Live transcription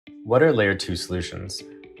What are Layer 2 solutions?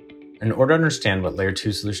 In order to understand what Layer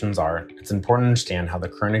 2 solutions are, it's important to understand how the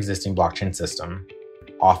current existing blockchain system,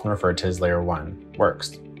 often referred to as Layer 1,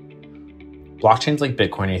 works. Blockchains like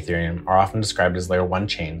Bitcoin and Ethereum are often described as Layer 1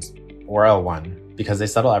 chains, or L1, because they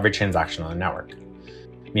settle every transaction on the network.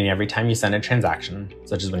 Meaning every time you send a transaction,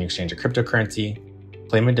 such as when you exchange a cryptocurrency,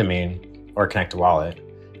 claim a domain, or connect a wallet,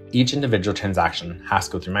 each individual transaction has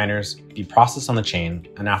to go through miners, be processed on the chain,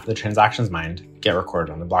 and after the transaction is mined, get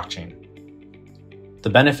recorded on the blockchain. The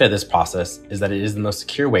benefit of this process is that it is the most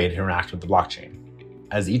secure way to interact with the blockchain,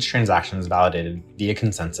 as each transaction is validated via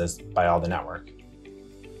consensus by all the network.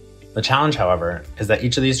 The challenge, however, is that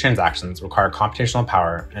each of these transactions require computational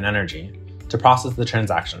power and energy to process the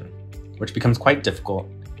transaction, which becomes quite difficult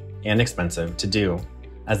and expensive to do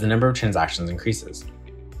as the number of transactions increases.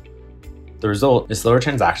 The result is slower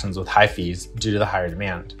transactions with high fees due to the higher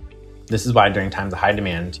demand. This is why during times of high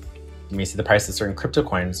demand, you may see the price of certain crypto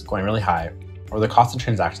coins going really high or the cost of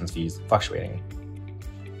transactions fees fluctuating.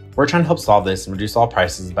 We're trying to help solve this and reduce all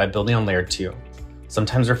prices by building on Layer 2,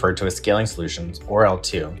 sometimes referred to as scaling solutions or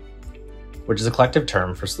L2, which is a collective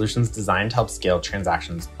term for solutions designed to help scale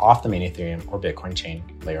transactions off the main Ethereum or Bitcoin chain,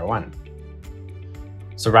 Layer 1.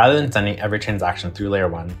 So rather than sending every transaction through Layer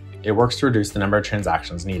 1, it works to reduce the number of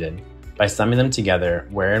transactions needed by summing them together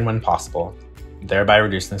where and when possible, thereby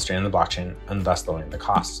reducing the strain on the blockchain and thus lowering the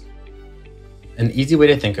cost. An easy way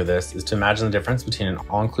to think of this is to imagine the difference between an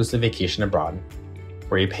all-inclusive vacation abroad,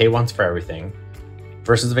 where you pay once for everything,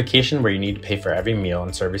 versus a vacation where you need to pay for every meal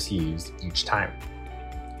and service you use each time.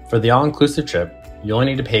 For the all-inclusive trip, you only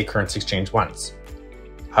need to pay currency exchange once.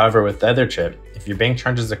 However, with the other trip, if your bank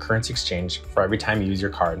charges a currency exchange for every time you use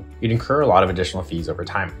your card, you'd incur a lot of additional fees over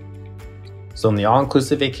time. So in the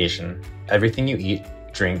all-inclusive vacation, everything you eat,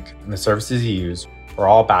 drink, and the services you use are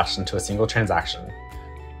all batched into a single transaction,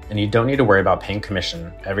 and you don't need to worry about paying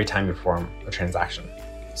commission every time you perform a transaction.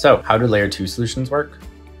 So how do Layer 2 solutions work?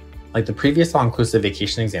 Like the previous all-inclusive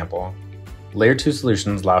vacation example, Layer 2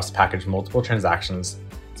 solutions allow us to package multiple transactions,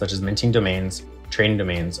 such as minting domains, trading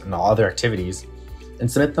domains, and all other activities,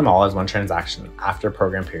 and submit them all as one transaction after a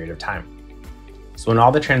program period of time. So when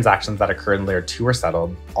all the transactions that occurred in Layer 2 are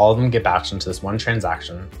settled, all of them get batched into this one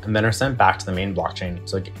transaction and then are sent back to the main blockchain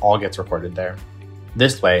so it all gets recorded there.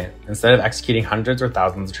 This way, instead of executing hundreds or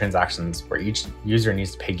thousands of transactions where each user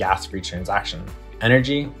needs to pay gas for each transaction,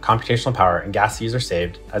 energy, computational power, and gas fees are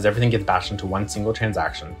saved as everything gets batched into one single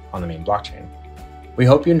transaction on the main blockchain. We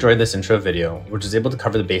hope you enjoyed this intro video, which was able to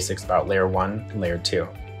cover the basics about Layer 1 and Layer 2.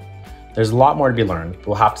 There's a lot more to be learned, but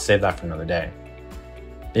we'll have to save that for another day.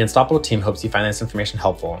 The Unstoppable team hopes you find this information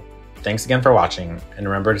helpful. Thanks again for watching, and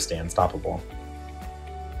remember to stay unstoppable.